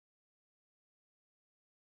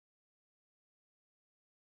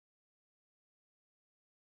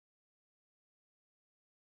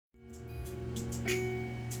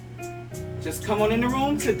Just come on in the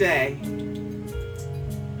room today.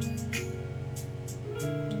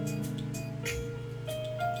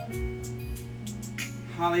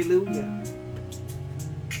 Hallelujah.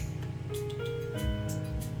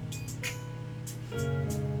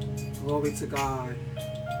 Glory to God.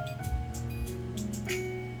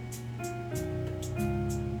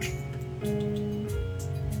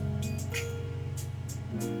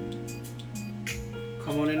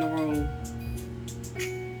 Come on in the room.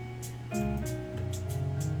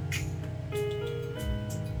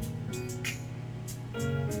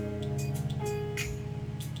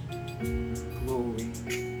 Glory.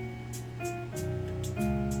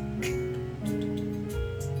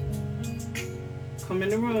 Come in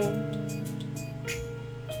the room.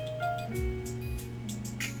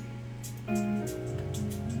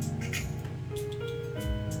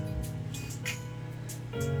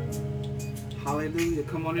 Hallelujah.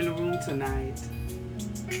 Come on in the room tonight.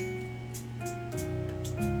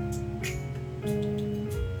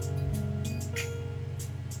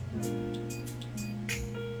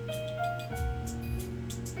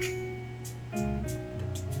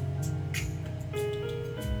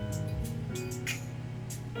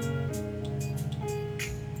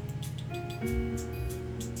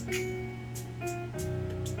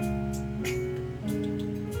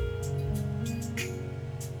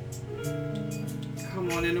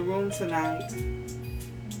 Come on in the room tonight.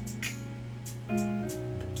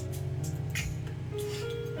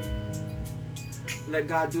 Let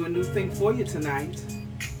God do a new thing for you tonight.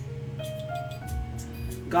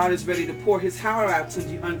 God is ready to pour his power out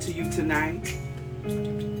unto you tonight.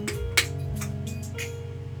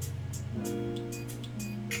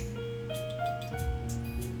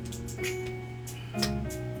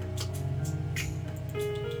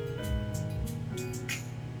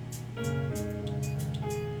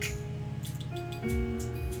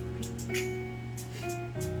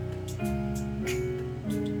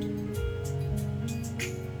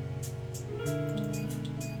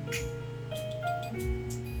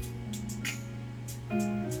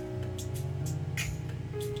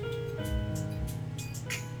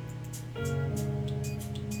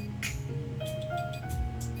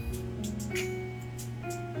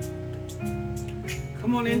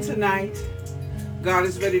 Come on in tonight. God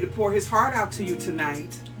is ready to pour his heart out to you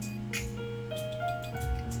tonight.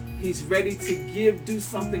 He's ready to do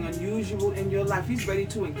something unusual in your life. He's ready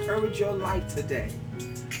to encourage your life today.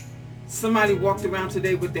 Somebody walked around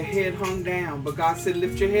today with their head hung down, but God said,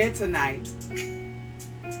 lift your head tonight.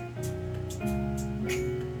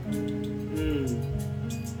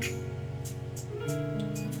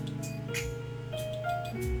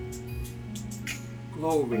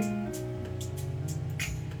 Glory.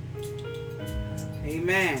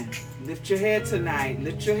 Amen. Lift your head tonight.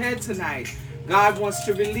 Lift your head tonight. God wants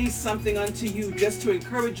to release something unto you just to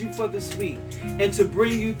encourage you for this week and to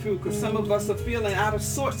bring you through, because some of us are feeling out of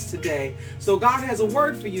sorts today. So God has a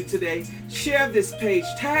word for you today. Share this page.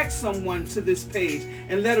 Tag someone to this page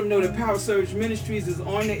and let them know that Power Surge Ministries is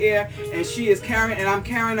on the air, and she is carrying, and I'm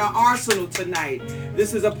carrying our arsenal tonight.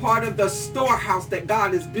 This is a part of the storehouse that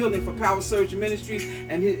God is building for Power Surge Ministries,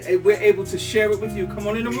 and we're able to share it with you. Come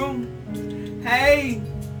on in the room. Hey,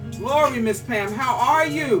 glory, Miss Pam. How are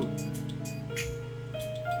you?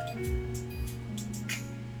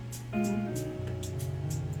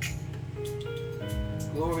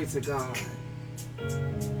 Glory to God.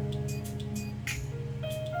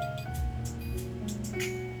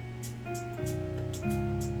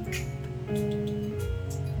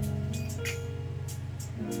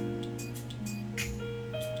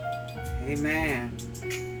 Amen.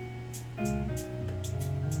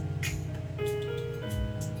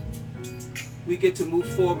 We get to move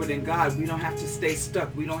forward in God. We don't have to stay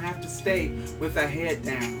stuck. We don't have to stay with our head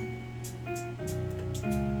down.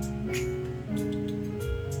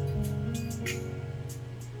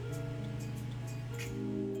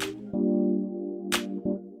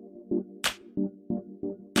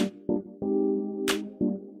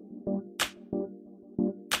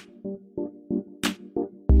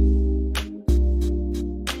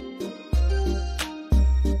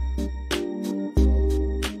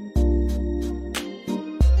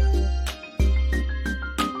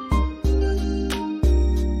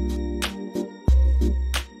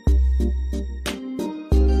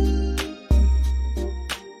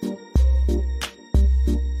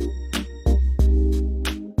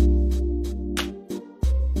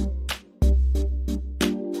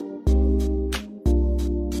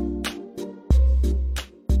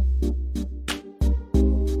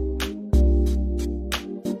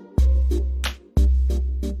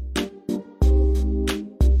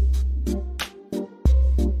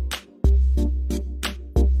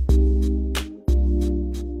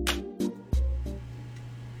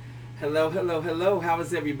 Hello, hello, hello. How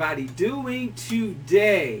is everybody doing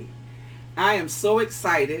today? I am so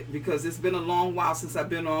excited because it's been a long while since I've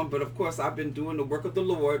been on, but of course I've been doing the work of the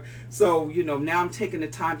Lord. So, now I'm taking the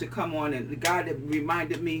time to come on, and God had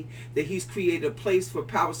reminded me that He's created a place for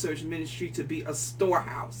Power Surge Ministry to be a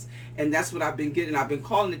storehouse. And that's what I've been getting. I've been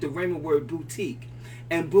calling it the Rhema word boutique.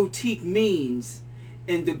 And boutique means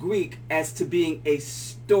in the Greek as to being a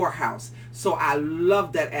storehouse. So I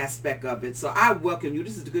love that aspect of it. So I welcome you.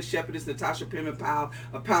 This is the Good Shepherdess, Natasha Penman Powell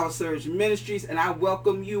of Power Surge Ministries, and I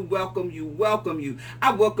welcome you, welcome you, welcome you.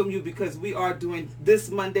 I welcome you because we are doing this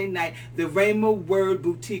Monday night the Rhema Word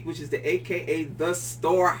Boutique, which is the AKA the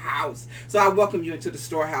Storehouse. So I welcome you into the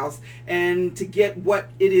storehouse and to get what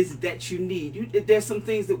it is that you need. There's some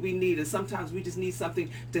things that we need, and sometimes we just need something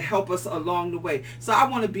to help us along the way. So I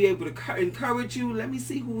want to be able to encourage you. Let me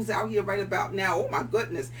see who's out here right about now. Oh my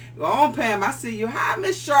goodness. On Pam, I see you. Hi,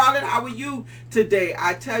 Miss Charlotte. How are you today?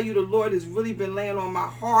 I tell you, the Lord has really been laying on my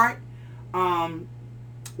heart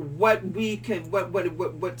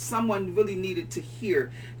what someone really needed to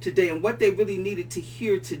hear today. And what they really needed to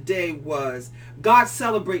hear today was God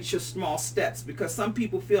celebrates your small steps, because some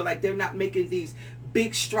people feel like they're not making these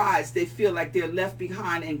big strides. They feel like they're left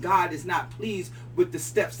behind, and God is not pleased with the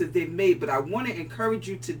steps that they've made. But I want to encourage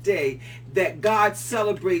you today that God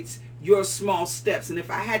celebrates your small steps. And if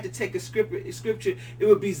I had to take a scripture, it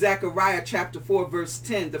would be Zechariah chapter 4 verse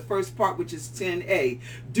 10, the first part, which is 10a.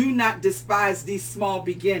 Do not despise these small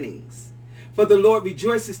beginnings, for the Lord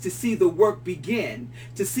rejoices to see the work begin,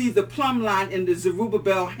 to see the plumb line in the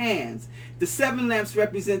Zerubbabel hands. The 7 lamps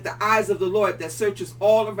represent the eyes of the Lord that searches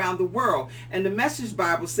all around the world. And the Message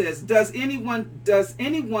Bible says, does anyone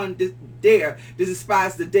dare to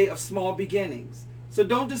despise the day of small beginnings? So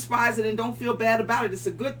don't despise it and don't feel bad about it. It's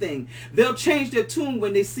a good thing. They'll change their tune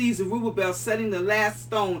when they see Zerubbabel setting the last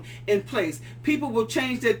stone in place. People will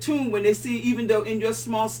change their tune when they see, even though in your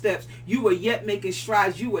small steps, you are yet making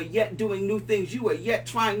strides. You are yet doing new things. You are yet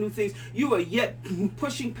trying new things. You are yet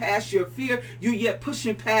pushing past your fear. You're yet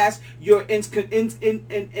pushing past your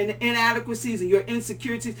inadequacies and your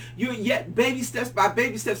insecurities. You're yet baby steps by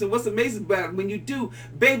baby steps. And what's amazing about it, when you do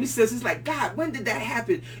baby steps, it's like, God, when did that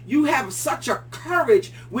happen? You have such a courage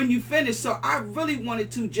when you finish. So I really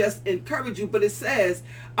wanted to just encourage you, but it says,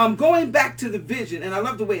 going back to the vision, and I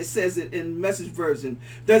love the way it says it in Message version.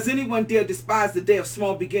 Does anyone dare despise the day of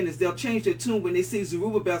small beginnings? They'll change their tune when they see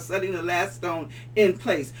Zerubbabel setting the last stone in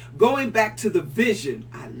place. Going back to the vision,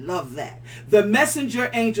 I love that. The messenger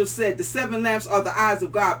angel said, the 7 lamps are the eyes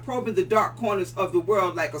of God, probing the dark corners of the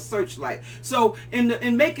world like a searchlight. So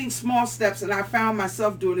in making small steps, and I found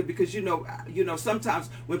myself doing it, because sometimes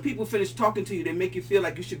when people finish talking to you, they make you feel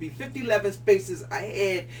like you should be 11 spaces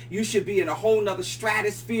ahead. You should be in a whole nother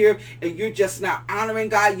stratosphere, and you're just not honoring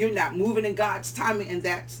God. You're not moving in God's timing, and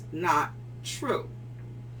that's not true.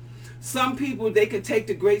 Some people, they can take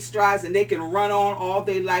the great strides and they can run on all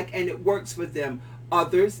they like, and it works for them.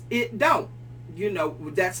 Others, it don't.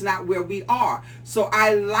 That's not where we are. So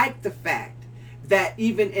I like the fact that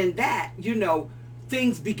even in that,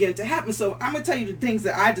 things begin to happen. So I'm going to tell you the things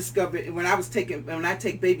that I discovered when I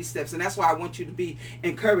take baby steps, and that's why I want you to be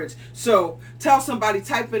encouraged. So tell somebody,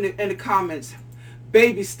 type in the comments,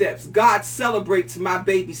 baby steps. God celebrates my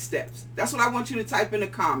baby steps. That's what I want you to type in the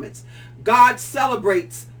comments. God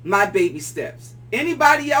celebrates my baby steps.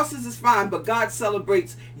 Anybody else's is fine, but God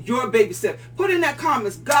celebrates your baby steps. Put in that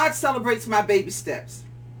comments, God celebrates my baby steps.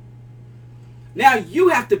 Now you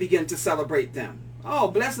have to begin to celebrate them. Oh,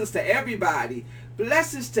 blessings to everybody.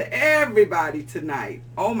 Blessings to everybody tonight.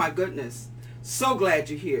 Oh my goodness. So glad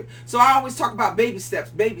you're here. So I always talk about baby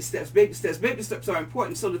steps, baby steps, baby steps. Baby steps are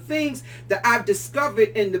important. So the things that I've discovered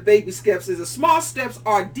in the baby steps is the small steps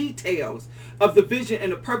are details of the vision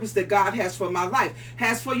and the purpose that God has for my life,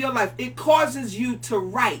 has for your life. It causes you to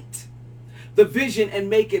write the vision and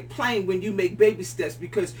make it plain when you make baby steps,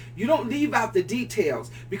 because you don't leave out the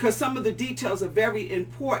details, because some of the details are very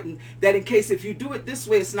important, that in case if you do it this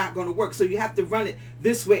way, it's not going to work. So you have to run it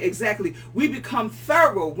this way exactly. We become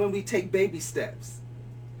thorough when we take baby steps.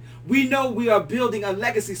 We know we are building a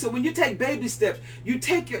legacy. So when you take baby steps, you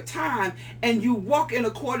take your time and you walk in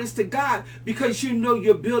accordance to God, because you know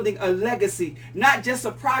you're building a legacy, not just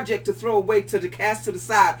a project to throw away, to the cast to the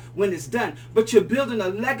side when it's done, but you're building a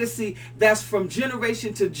legacy that's from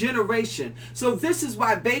generation to generation. So this is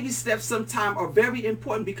why baby steps sometimes are very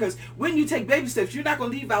important, because when you take baby steps, you're not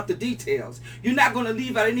going to leave out the details. You're not going to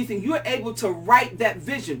leave out anything. You're able to write that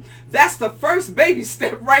vision. That's the first baby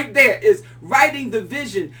step right there, is writing the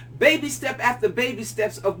vision. Baby step after baby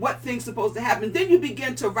steps of what things supposed to happen. Then you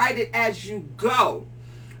begin to write it as you go.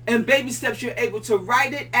 And baby steps, you're able to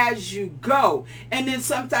write it as you go. And then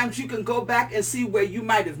sometimes you can go back and see where you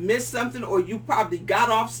might have missed something, or you probably got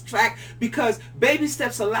off track, because baby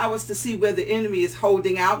steps allow us to see where the enemy is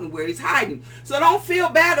holding out and where he's hiding. So don't feel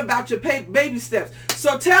bad about your baby steps.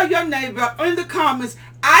 So tell your neighbor in the comments,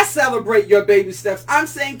 I celebrate your baby steps. I'm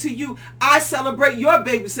saying to you, I celebrate your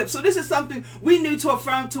baby steps. So this is something we need to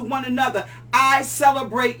affirm to one another. I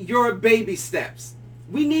celebrate your baby steps.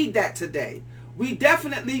 We need that today. We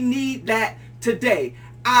definitely need that today.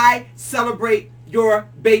 I celebrate your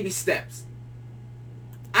baby steps.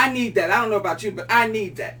 I need that. I don't know about you, but I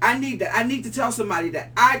need that. I need that. I need to tell somebody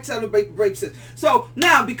that. I celebrate baby steps. So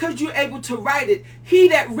now, because you're able to write it, he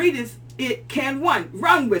that readeth it can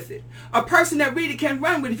run with it. A person that read it can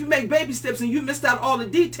run with it. If you make baby steps and you missed out all the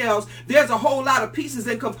details, there's a whole lot of pieces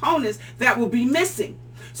and components that will be missing.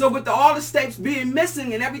 So with all the steps being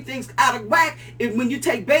missing and everything's out of whack, when you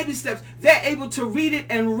take baby steps, they're able to read it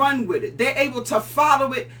and run with it. They're able to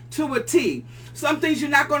follow it to a T. Some things you're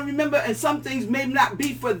not going to remember, and some things may not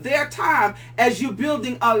be for their time as you're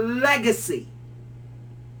building a legacy.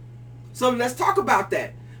 So let's talk about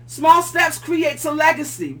that. Small steps creates a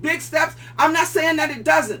legacy. Big steps, I'm not saying that it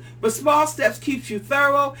doesn't, but small steps keeps you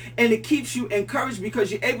thorough and it keeps you encouraged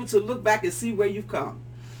because you're able to look back and see where you've come.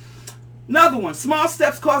 Another one, small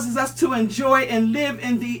steps causes us to enjoy and live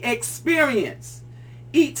in the experience.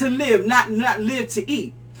 Eat to live, not live to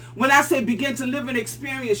eat. When I say begin to live an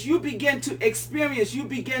experience, you begin to experience, you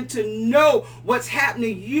begin to know what's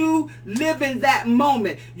happening. You live in that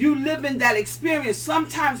moment. You live in that experience.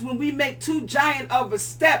 Sometimes when we make too giant of a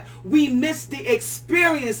step, we miss the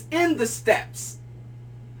experience in the steps.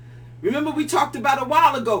 Remember we talked about a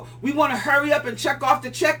while ago, we want to hurry up and check off the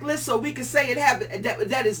checklist so we can say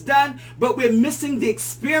that it's done, but we're missing the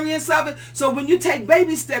experience of it. So when you take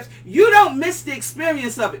baby steps, you don't miss the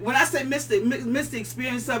experience of it. When I say miss the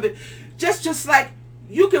experience of it, just like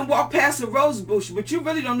you can walk past a rose bush, but you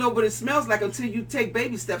really don't know what it smells like until you take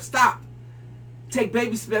baby steps. Stop. Take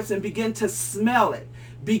baby steps and begin to smell it.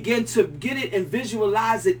 Begin to get it and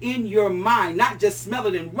visualize it in your mind. Not just smell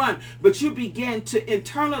it and run, but you begin to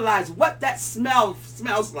internalize what that smell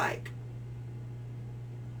smells like.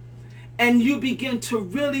 And you begin to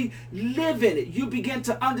really live in it. You begin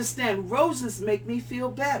to understand roses make me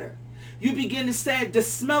feel better. You begin to say the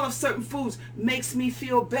smell of certain foods makes me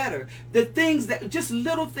feel better. The things that, just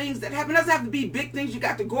little things that happen. It doesn't have to be big things. You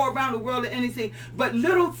got to go around the world or anything. But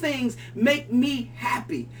little things make me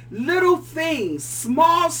happy. Little things,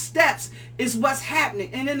 small steps is what's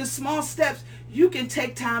happening. And in the small steps, you can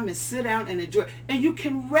take time and sit down and enjoy. And you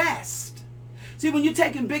can rest. See, when you're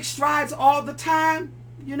taking big strides all the time,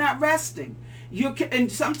 you're not resting.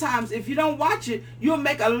 And sometimes if you don't watch it, you'll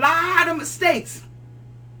make a lot of mistakes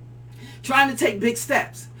trying to take big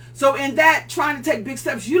steps. So in that trying to take big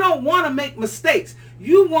steps, you don't want to make mistakes.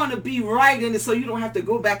 You want to be right in it so you don't have to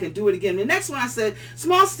go back and do it again. The next one I said,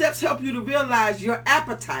 small steps help you to realize your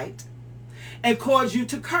appetite and cause you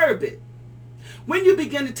to curb it. When you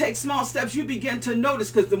begin to take small steps, you begin to notice,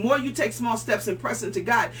 because the more you take small steps and press into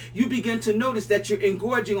God, you begin to notice that you're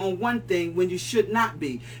engorging on one thing when you should not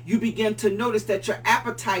be. You begin to notice that your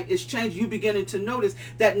appetite is changing. You begin to notice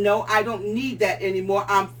that, no, I don't need that anymore.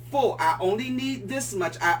 I'm full. I only need this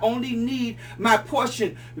much. I only need my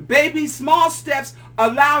portion. Baby, small steps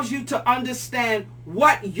allows you to understand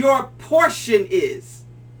what your portion is.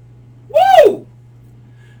 Woo!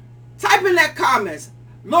 Type in that comments.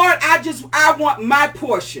 Lord, I want my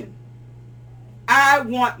portion. I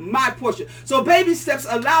want my portion. So baby steps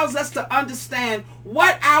allows us to understand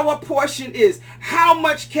what our portion is. How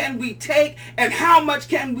much can we take and how much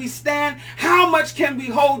can we stand? How much can we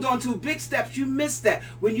hold on to? Big steps, you miss that.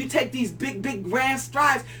 When you take these big grand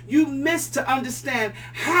strides, you miss to understand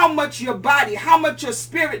how much your body, how much your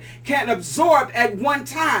spirit can absorb at one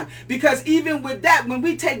time. Because even with that, when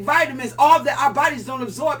we take vitamins, all that our bodies don't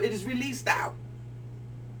absorb, it is released out.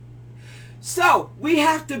 So we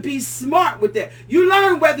have to be smart with that. You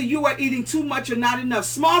learn whether you are eating too much or not enough.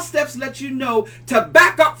 Small steps let you know to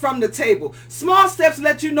back up from the table. Small steps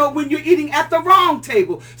let you know when you're eating at the wrong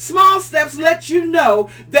table. Small steps let you know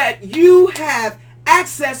that you have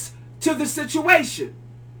access to the situation.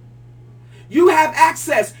 You have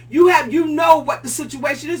access. You know what the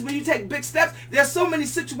situation is. When you take big steps, there's so many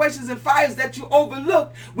situations and fires that you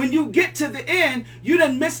overlook. When you get to the end, you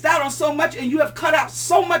done missed out on so much and you have cut out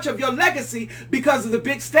so much of your legacy because of the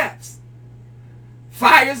big steps.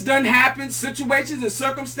 Fires done happened. Situations and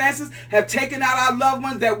circumstances have taken out our loved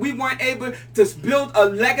ones that we weren't able to build a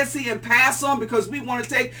legacy and pass on because we want to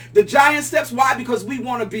take the giant steps. Why? Because we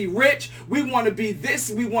want to be rich. We want to be this.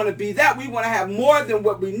 We want to be that. We want to have more than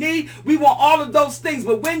what we need. We want all of those things.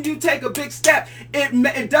 But when you take a big step,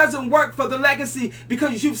 it doesn't work for the legacy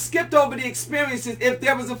because you've skipped over the experiences. If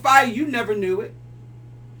there was a fire, you never knew it.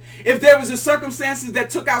 If there was a circumstances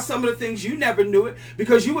that took out some of the things, you never knew it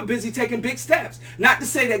because you were busy taking big steps. Not to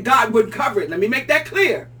say that God wouldn't cover it. Let me make that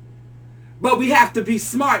clear. But we have to be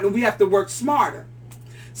smart and we have to work smarter.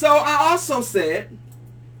 So I also said,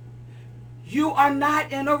 you are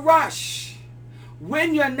not in a rush.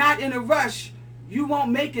 When you're not in a rush, you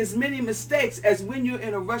won't make as many mistakes as when you're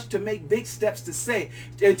in a rush to make big steps to say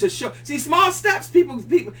and to show. See, small steps, people,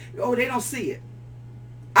 oh, they don't see it.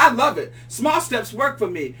 I love it. Small steps work for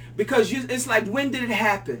me because it's like, when did it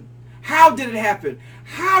happen? How did it happen?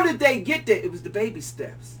 How did they get there? It was the baby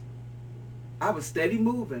steps. I was steady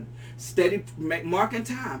moving, steady marking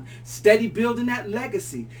time, steady building that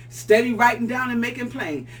legacy, steady writing down and making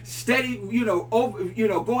plain, steady,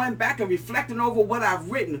 going back and reflecting over what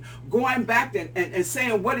I've written, going back and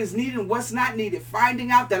saying what is needed and what's not needed,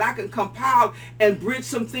 finding out that I can compile and bridge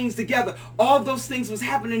some things together. All those things was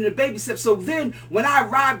happening in the baby steps. So then when I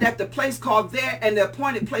arrived at the place called there and the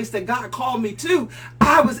appointed place that God called me to,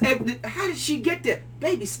 I was able to, how did she get there?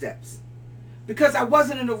 Baby steps. Because I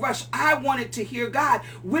wasn't in a rush. I wanted to hear God.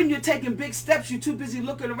 When you're taking big steps, you're too busy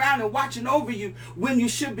looking around and watching over you when you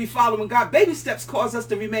should be following God. Baby steps cause us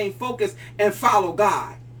to remain focused and follow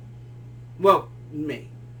God. Well, me.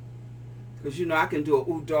 Because, I can do a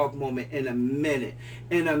ooh dog moment in a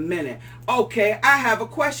minute. Okay, I have a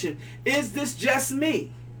question. Is this just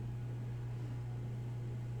me?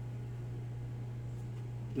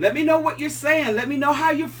 Let me know what you're saying. Let me know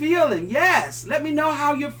how you're feeling. Yes, let me know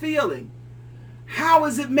how you're feeling. How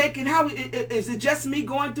is it is it just me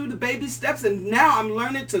going through the baby steps and now I'm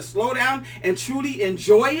learning to slow down and truly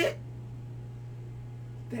enjoy it?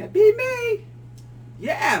 That be me.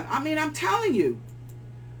 Yeah, I'm telling you.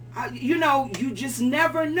 You just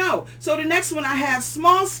never know. So the next one I have,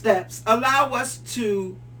 small steps allow us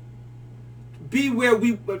to be where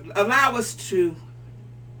allow us to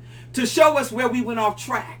show us where we went off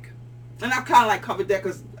track. And I've kind of like covered that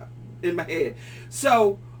because in my head.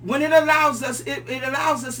 So when it allows us, it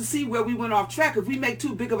allows us to see where we went off track. If we make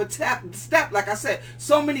too big of a step, like I said,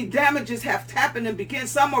 so many damages have happened and begin.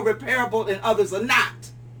 Some are repairable and others are not.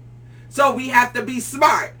 So we have to be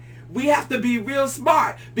smart. We have to be real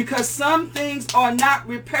smart because some things are not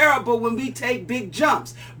repairable when we take big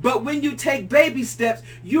jumps. But when you take baby steps,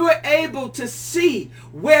 you are able to see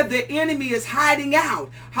where the enemy is hiding out.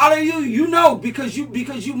 Hallelujah. Because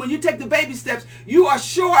when you take the baby steps, you are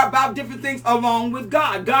sure about different things along with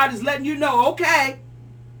God. God is letting you know, okay.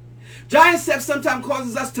 Giant steps sometimes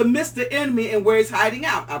causes us to miss the enemy and where he's hiding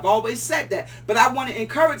out. I've always said that. But I want to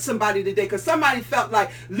encourage somebody today because somebody felt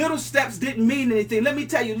like little steps didn't mean anything. Let me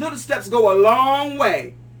tell you, little steps go a long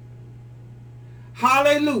way.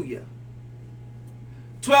 Hallelujah.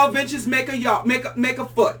 12 inches make a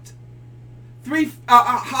foot.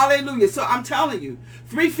 Hallelujah. So I'm telling you,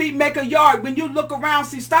 3 feet make a yard. When you look around,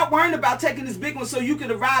 stop worrying about taking this big one so you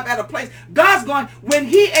can arrive at a place. God's going, when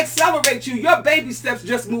he accelerates you, your baby steps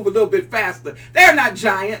just move a little bit faster. They're not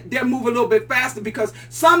giant. They're moving a little bit faster because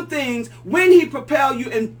some things, when he propel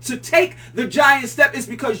you and to take the giant step, is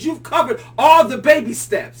because you've covered all the baby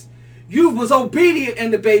steps. You was obedient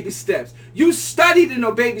in the baby steps. You studied in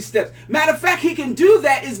the baby steps. Matter of fact, he can do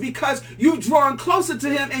that is because you drawing closer to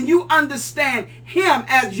him and you understand him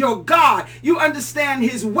as your God. You understand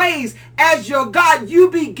his ways as your God.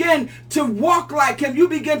 You begin to walk like him. You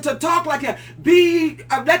begin to talk like him.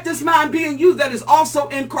 Let this mind be in you that is also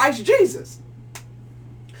in Christ Jesus.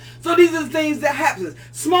 So these are the things that happen.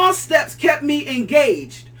 Small steps kept me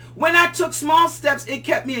engaged. When I took small steps, it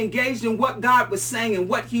kept me engaged in what God was saying and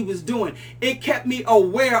what he was doing. It kept me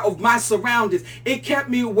aware of my surroundings. It kept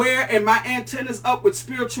me aware and my antennas up with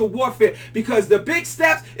spiritual warfare because the big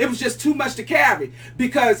steps, it was just too much to carry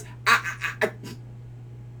because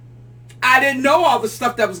I didn't know all the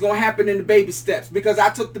stuff that was going to happen in the baby steps because I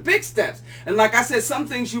took the big steps. And like I said, some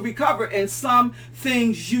things you recover and some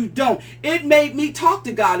things you don't. It made me talk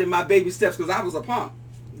to God in my baby steps because I was a punk.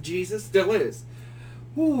 Jesus still is.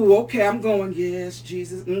 Ooh, okay, I'm going, yes,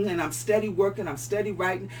 Jesus. And I'm steady working, I'm steady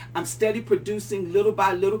writing, I'm steady producing little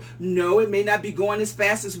by little. No, it may not be going as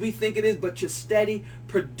fast as we think it is, but you're steady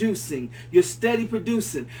producing. You're steady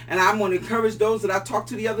producing. And I'm going to encourage those that I talked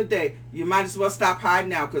to the other day. You might as well stop hiding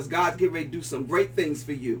now because God's getting ready to do some great things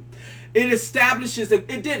for you. It established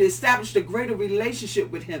a greater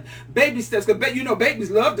relationship with him. Baby steps, because you know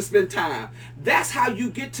babies love to spend time. That's how you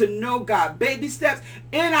get to know God. Baby steps.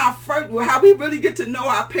 In our first, how we really get to know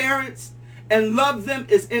our parents and love them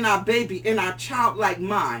is in our baby, in our childlike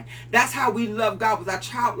mind. That's how we love God, with our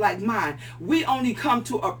childlike mind. We only come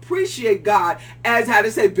to appreciate God as, how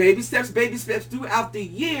to say, baby steps throughout the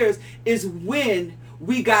years, is when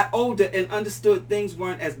we got older and understood things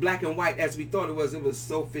weren't as black and white as we thought it was. It was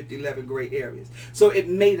so 11 gray areas. So it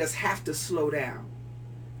made us have to slow down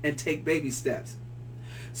and take baby steps.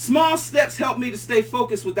 Small steps helped me to stay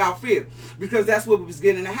focused without fear, because that's what was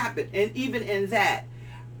getting to happen. And even in that,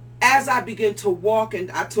 as I began to walk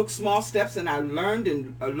and I took small steps and I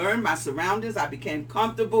learned my surroundings, I became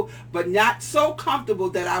comfortable, but not so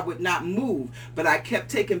comfortable that I would not move. But I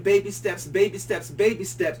kept taking baby steps.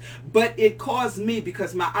 But it caused me,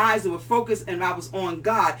 because my eyes were focused and I was on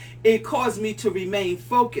God, it caused me to remain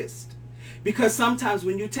focused. Because sometimes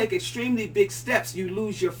when you take extremely big steps, you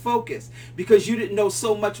lose your focus, because you didn't know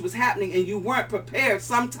so much was happening and you weren't prepared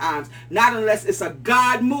sometimes. Not unless it's a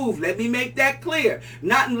God move. Let me make that clear.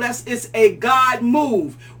 Not unless it's a God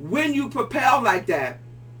move. When you propel like that,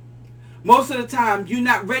 most of the time you're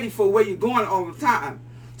not ready for where you're going all the time.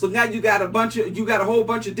 So now you got a whole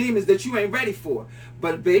bunch of demons that you ain't ready for.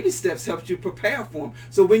 But baby steps helps you prepare for them.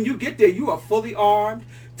 So when you get there, you are fully armed.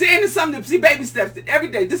 And it's something to see. Baby steps every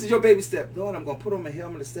day. This is your baby step. Lord, I'm going to put on my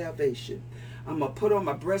helmet of salvation. I'm going to put on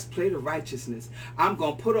my breastplate of righteousness. I'm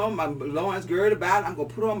going to put on my loins girded about. I'm going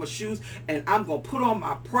to put on my shoes. And I'm going to put on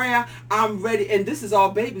my prayer. I'm ready. And this is all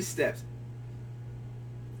baby steps.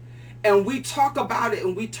 And we talk about it,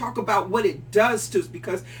 and we talk about what it does to us,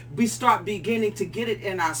 because we start beginning to get it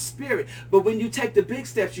in our spirit. But when you take the big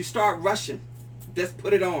steps, you start rushing. Just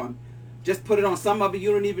put it on. Just put it on. Some of it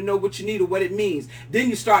you don't even know what you need or what it means. Then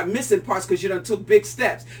you start missing parts because you done took big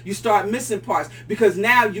steps. You start missing parts because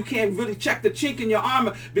now you can't really check the chink in your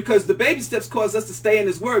armor, because the baby steps cause us to stay in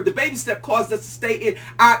his word. The baby step caused us to stay in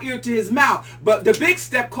our ear to his mouth. But the big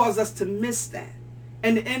step caused us to miss that.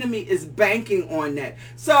 And the enemy is banking on that.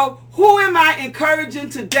 So who am I encouraging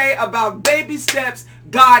today about baby steps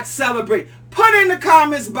God celebrate? Put in the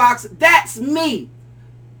comments box, that's me.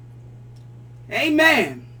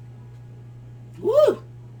 Amen. Woo!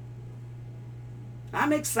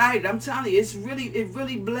 I'm excited. I'm telling you, it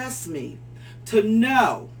really blessed me to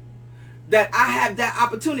know that I have that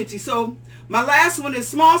opportunity. So my last one is,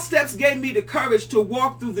 small steps gave me the courage to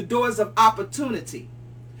walk through the doors of opportunity.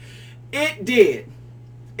 It did.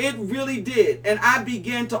 It really did. And I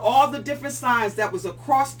began to, all the different signs that was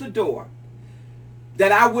across the door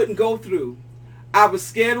that I wouldn't go through. I was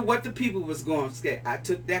scared of what the people was going to say. I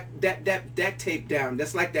took that tape down.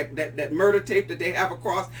 That's like that murder tape that they have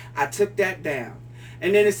across. I took that down.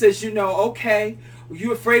 And then it says, okay,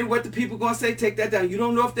 you're afraid of what the people going to say, take that down. You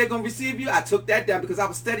don't know if they're going to receive you. I took that down because I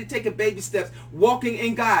was steady taking baby steps, walking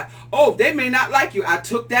in God. Oh, they may not like you. I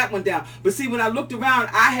took that one down. But see, when I looked around,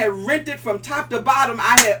 I had rented from top to bottom.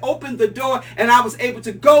 I had opened the door and I was able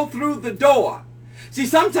to go through the door. See,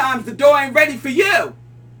 sometimes the door ain't ready for you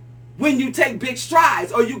when you take big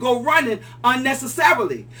strides or you go running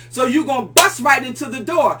unnecessarily. So you're going to bust right into the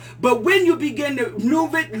door. But when you begin to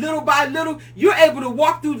move it little by little, you're able to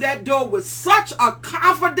walk through that door with such a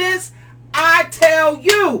confidence. I tell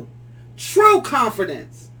you, true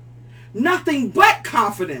confidence. Nothing but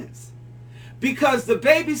confidence. Because the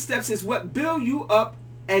baby steps is what build you up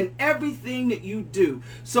and everything that you do.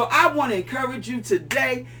 So I want to encourage you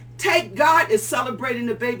today. God is celebrating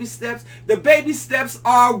the baby steps. The baby steps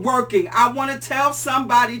are working. I want to tell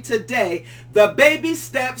somebody today, the baby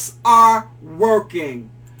steps are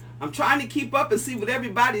working. I'm trying to keep up and see what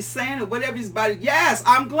everybody's saying and what everybody, yes,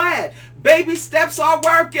 I'm glad. Baby steps are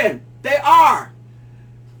working. They are.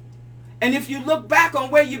 And if you look back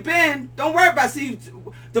on where you've been, don't worry about it. See,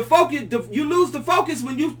 the focus, you lose the focus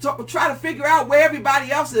when you try to figure out where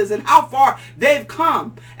everybody else is and how far they've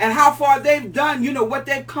come and how far they've done, what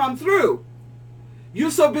they've come through.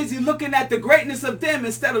 You're so busy looking at the greatness of them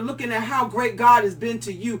instead of looking at how great God has been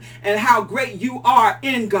to you and how great you are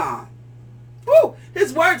in God. Woo!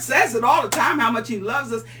 His word says it all the time, how much he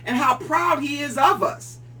loves us and how proud he is of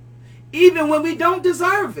us, even when we don't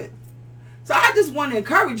deserve it. So I just want to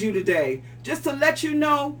encourage you today, just to let you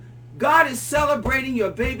know, God is celebrating your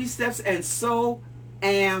baby steps, and so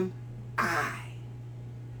am I.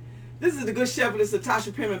 This is the Good Shepherdess,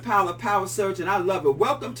 Natasha Penman Powell of Power Surge, and I love it.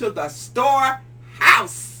 Welcome to the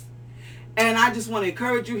storehouse. And I just want to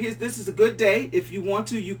encourage you, this is a good day. If you want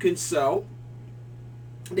to, you can sow.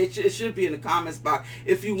 It should be in the comments box.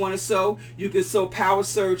 If you want to sow, you can sow Power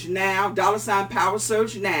Surge now, $ Power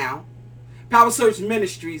Surge now. Power Surge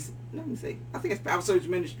Ministries let me see. I think it's Power Surge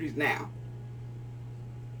Ministries Now.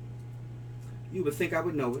 You would think I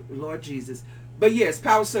would know it, Lord Jesus. But yes,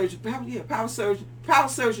 Power Surge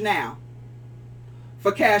Now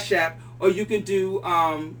for Cash App, or you can do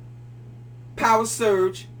Power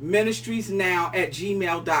Surge Ministries Now at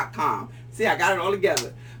gmail.com. See, I got it all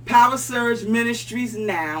together. Power Surge Ministries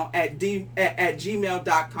Now at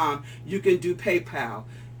gmail.com. You can do PayPal.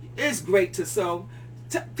 It's great to sow.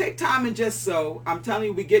 Take time and just sow. I'm telling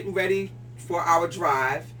you, we're getting ready for our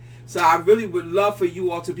drive. So I really would love for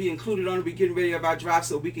you all to be included on it. We're getting ready for our drive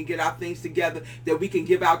so we can get our things together that we can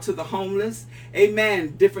give out to the homeless.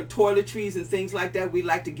 Amen. Different toiletries and things like that we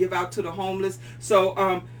like to give out to the homeless.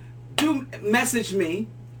 So do message me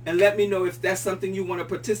and let me know if that's something you want to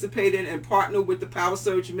participate in and partner with the Power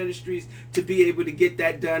Surge Ministries to be able to get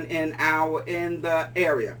that done in the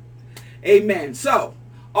area. Amen. So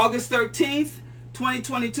August 13th.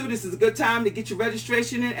 2022, this is a good time to get your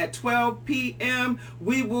registration in. At 12 p.m.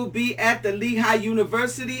 we will be at the Lehigh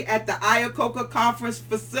University at the Iacocca Conference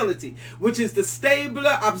Facility, which is the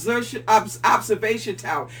Stabler Observation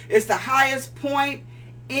Tower. It's the highest point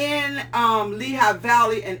in Lehigh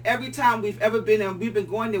Valley, and every time we've ever been there, we've been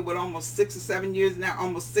going there with almost 6 or 7 years now,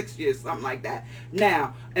 almost 6 years, something like that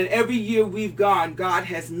now, and every year we've gone, God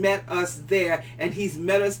has met us there, and he's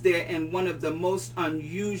met us there in one of the most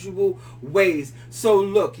unusual ways. So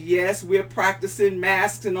look, yes, we're practicing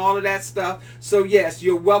masks and all of that stuff, so yes,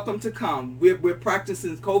 you're welcome to come. We're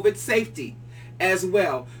practicing COVID safety as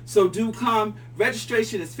well. So do come.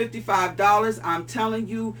 Registration is $55. I'm telling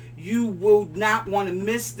you, you will not want to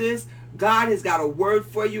miss this. God has got a word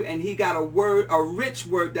for you, and he got a rich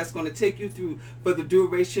word that's going to take you through for the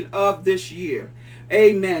duration of this year.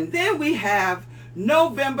 Amen. Then we have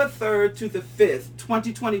November 3rd to the 5th,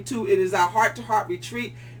 2022. It is our heart-to-heart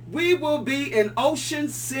retreat. We will be in Ocean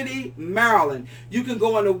City, Maryland. You can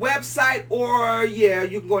go on the website,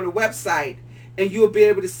 and you'll be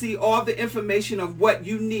able to see all the information of what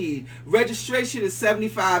you need. Registration is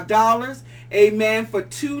 $75. Amen. For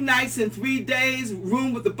 2 nights and 3 days,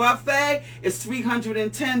 room with the buffet is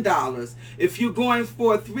 $310. If you're going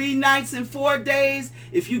for 3 nights and 4 days,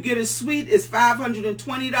 if you get a suite, it's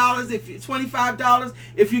 $520. If you $25.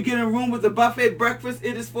 If you get a room with a buffet breakfast,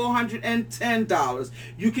 it is $410.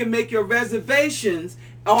 You can make your reservations.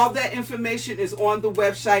 All that information is on the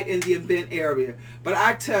website in the event area. But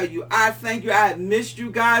I tell you, I thank you. I have missed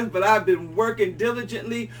you guys, but I've been working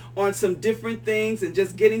diligently on some different things and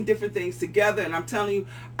just getting different things together. And I'm telling you,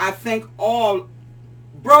 I thank all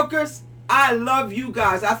brokers. I love you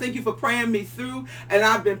guys. I thank you for praying me through, and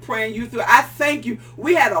I've been praying you through. I thank you.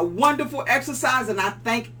 We had a wonderful exercise, and I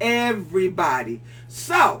thank everybody.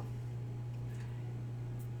 So,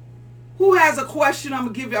 who has a question?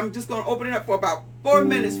 I'm just going to open it up for about 4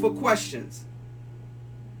 minutes for questions.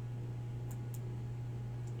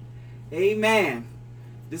 Amen.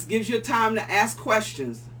 This gives you time to ask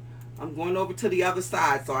questions. I'm going over to the other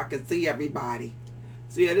side so I can see everybody.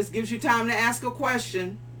 So yeah, this gives you time to ask a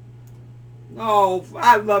question. Oh,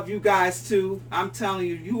 I love you guys too. I'm telling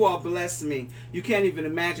you, you all bless me. You can't even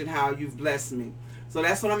imagine how you've blessed me. So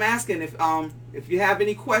that's what I'm asking. If you have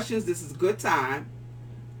any questions, this is a good time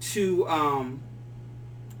to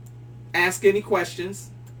ask any questions.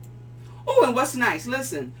 Oh, and what's nice,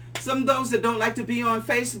 listen, some of those that don't like to be on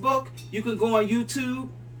Facebook, you can go on YouTube.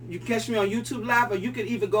 You can catch me on YouTube Live, or you can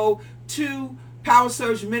even go to Power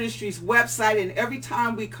Surge Ministries website, and every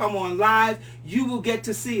time we come on live, you will get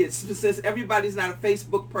to see it, since everybody's not a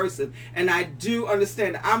Facebook person, and I do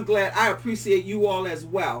understand. I'm glad. I appreciate you all as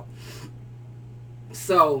well.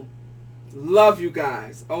 So love you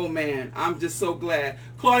guys. Oh man, I'm just so glad.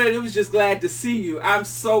 Claudette, it was just glad to see you. I'm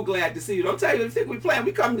so glad to see you. Don't tell you anything we plan.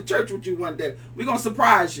 We come to church with you one day. We're gonna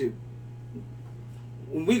surprise you.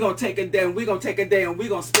 We're gonna take a day, and we're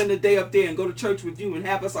gonna spend the day up there and go to church with you and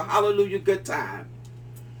have us a hallelujah good time.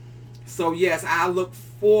 So yes, I look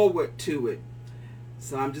forward to it.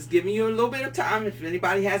 So I'm just giving you a little bit of time if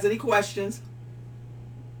anybody has any questions.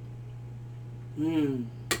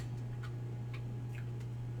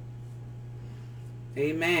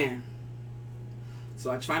 Amen.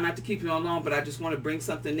 So I try not to keep you on long, but I just want to bring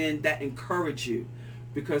something in that encourage you.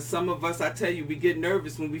 Because some of us, I tell you, we get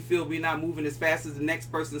nervous when we feel we're not moving as fast as the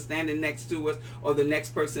next person standing next to us or the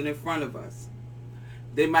next person in front of us.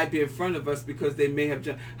 They might be in front of us because they may have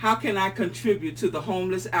jumped. How can I contribute to the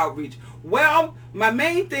homeless outreach? Well, my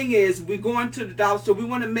main thing is we're going to the dollar store. We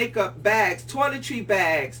want to make up bags, toiletry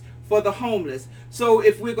bags for the homeless. So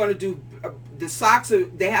if we're going to do the socks,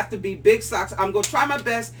 they have to be big socks. I'm going to try my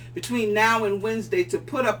best between now and Wednesday to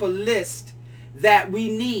put up a list that we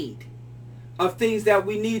need. of things that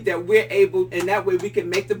we need that we're able, and that way we can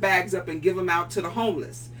make the bags up and give them out to the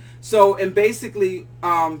homeless. So, and basically,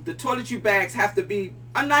 the toiletry bags have to be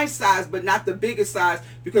a nice size, but not the biggest size,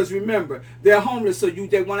 because remember, they're homeless, so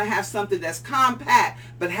they want to have something that's compact,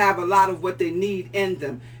 but have a lot of what they need in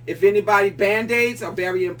them. If anybody, Band-Aids are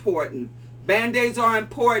very important. Band-Aids are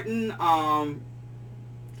important.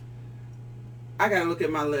 I gotta look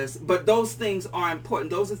at my list, but those things are important.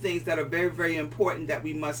 Those are things that are very, very important that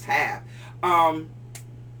we must have. Oh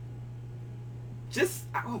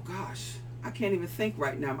gosh, I can't even think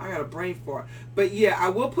right now. I got a brain fart. But yeah, I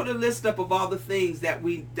will put a list up of all the things that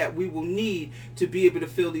we will need to be able to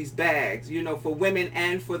fill these bags, you know, for women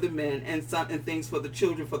and for the men, and things for the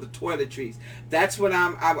children, for the toiletries. That's what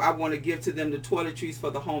I want to give to them, the toiletries for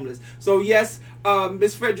the homeless. So yes,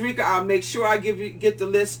 Miss Frederica, I'll make sure I get the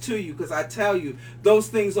list to you, because I tell you, those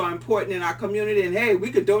things are important in our community, and hey, we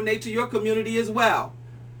could donate to your community as well.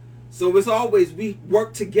 So it's always, we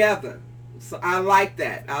work together. So I like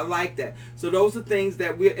that. I like that. So those are things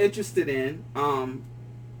that we're interested in.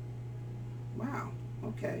 Wow.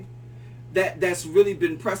 Okay. That's really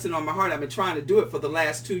been pressing on my heart. I've been trying to do it for the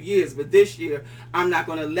last 2 years, but this year I'm not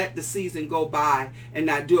going to let the season go by and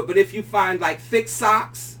not do it. But if you find like thick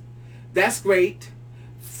socks, that's great.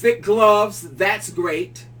 Thick gloves, that's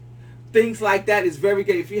great. Things like that is very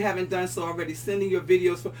good. If you haven't done so already, sending your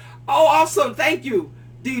videos for. Oh, also, thank you,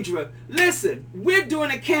 Deidre. Listen, we're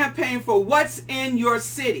doing a campaign for What's in Your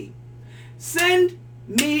City. Send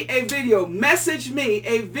me a video. Message me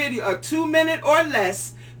a video, a 2-minute or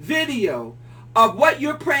less video of what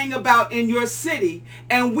you're praying about in your city,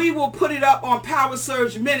 and we will put it up on Power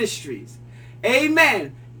Surge Ministries.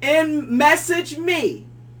 Amen. And message me,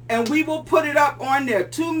 and we will put it up on there,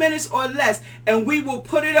 2 minutes or less, and we will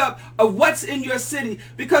put it up of what's in your city,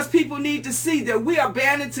 because people need to see that we are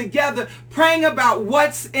banding together praying about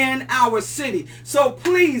what's in our city. So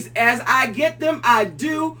please, as I get them, I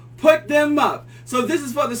do put them up. So this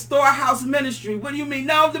is for the Storehouse Ministry. What do you mean?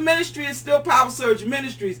 No, the ministry is still Power Surge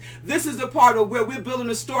Ministries. This is the part of where we're building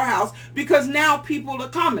a storehouse, because now people are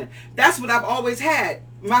coming. That's what I've always had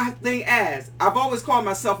my thing as. I've always called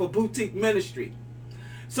myself a boutique ministry.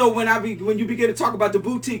 So when you begin to talk about the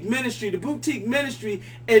boutique ministry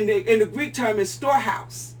in the Greek term is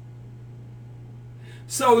storehouse.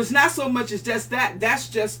 So it's not so much as just that. That's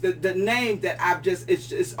just the name that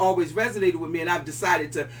it's always resonated with me, and I've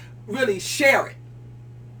decided to really share it.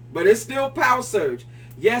 But it's still Power Surge.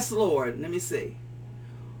 Yes, Lord. Let me see.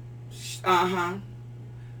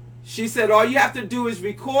 She said all you have to do is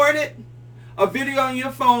record it, a video on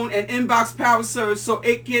your phone, and inbox Power Surge so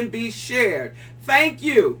it can be shared. Thank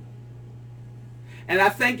you. And I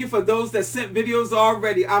thank you for those that sent videos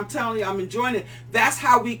already. I'm telling you, I'm enjoying it. That's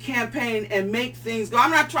how we campaign and make things go.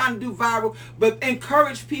 I'm not trying to do viral, but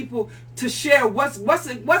encourage people to share what's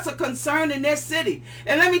a concern in their city.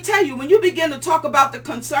 And let me tell you, when you begin to talk about the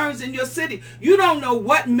concerns in your city, you don't know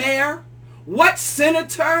what mayor, what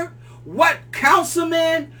senator, what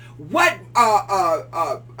councilman, what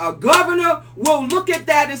a governor will look at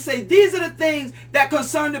that and say, these are the things that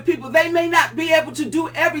concern the people. They may not be able to do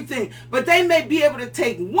everything, but they may be able to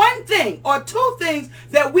take one thing or two things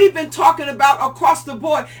that we've been talking about across the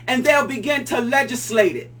board, and they'll begin to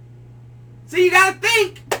legislate it. So you got to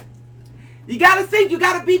think. You got to think. You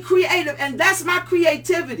got to be creative, and that's my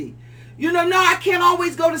creativity. You know, no, I can't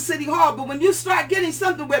always go to City Hall, but when you start getting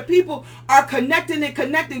something where people are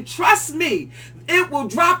connecting, trust me, it will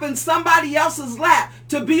drop in somebody else's lap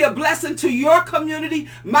to be a blessing to your community,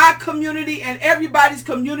 my community, and everybody's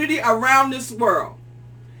community around this world.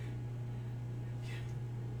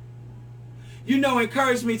 You know,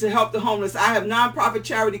 encourage me to help the homeless. I have a nonprofit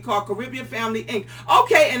charity called Caribbean Family Inc.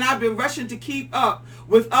 Okay, and I've been rushing to keep up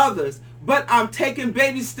with others, but I'm taking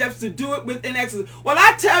baby steps to do it within excellence. Well,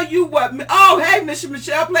 I tell you what, oh, hey, Miss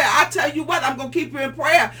Michelle Player, I tell you what, I'm going to keep you in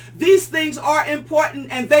prayer. These things are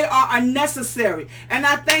important, and they are unnecessary. And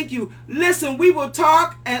I thank you. Listen, we will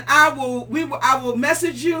talk, and I will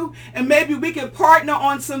message you, and maybe we can partner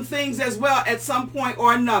on some things as well at some point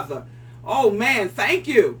or another. Oh, man, thank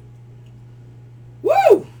you.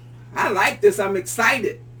 Woo! I like this. I'm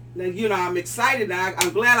excited. You know, I'm excited.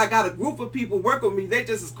 I'm glad I got a group of people working with me. They're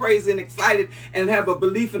just as crazy and excited and have a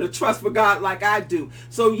belief and a trust for God like I do.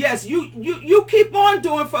 So yes, you keep on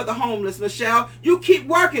doing for the homeless, Michelle. You keep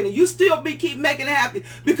working, and you still keep making it happen,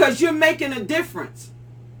 because you're making a difference.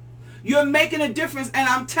 You're making a difference, and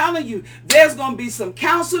I'm telling you, there's going to be some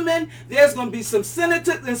councilmen, there's going to be some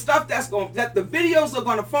senators and stuff that the videos are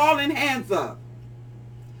going to fall in hands of.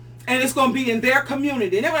 And it's going to be in their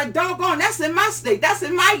community. And they're like, doggone, that's in my state. That's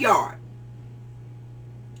in my yard.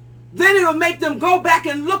 then it'll make them go back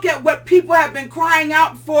and look at what people have been crying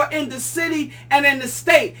out for in the city and in the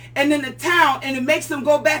state and in the town, and it makes them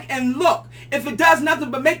go back and look. If it does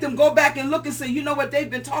nothing but make them go back and look and say, you know what, they've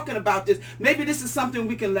been talking about this. Maybe this is something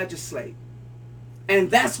we can legislate. And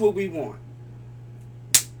that's what we want.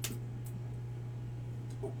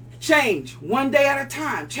 Change. One day at a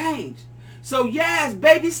time. Change. So yes,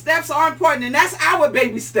 baby steps are important, and that's our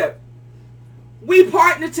baby step. We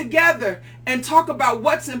partner together and talk about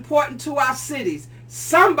what's important to our cities.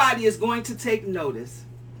 Somebody is going to take notice.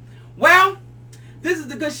 Well, this is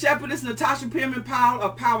the Good Shepherdess, Natasha Pierman Powell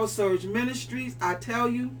of Power Surge Ministries. I tell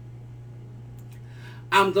you,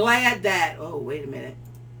 I'm glad that, oh, wait a minute,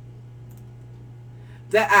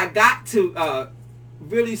 that I got to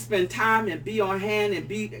really spend time and be on hand and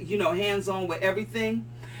be, hands-on with everything.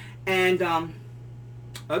 And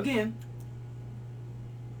again,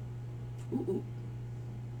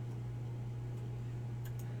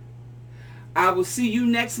 I will see you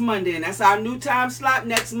next Monday, and that's our new time slot,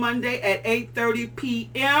 next Monday at 8:30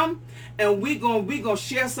 p.m. And we're gonna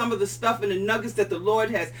share some of the stuff and the nuggets that the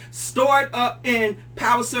Lord has stored up in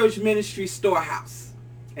Power Surge Ministry Storehouse.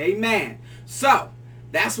 Amen. So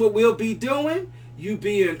that's what we'll be doing. You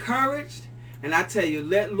be encouraged, and I tell you,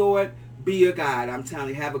 let Lord be your guide. I'm telling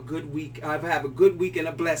you, have a good week. Have a good week and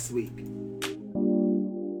a blessed week.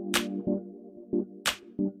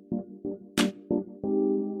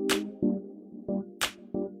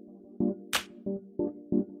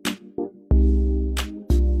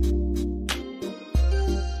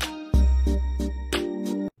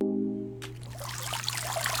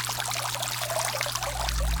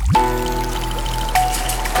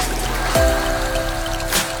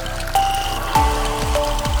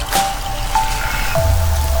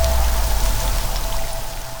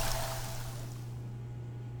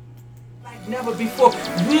 Never before.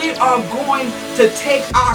 We are going to take our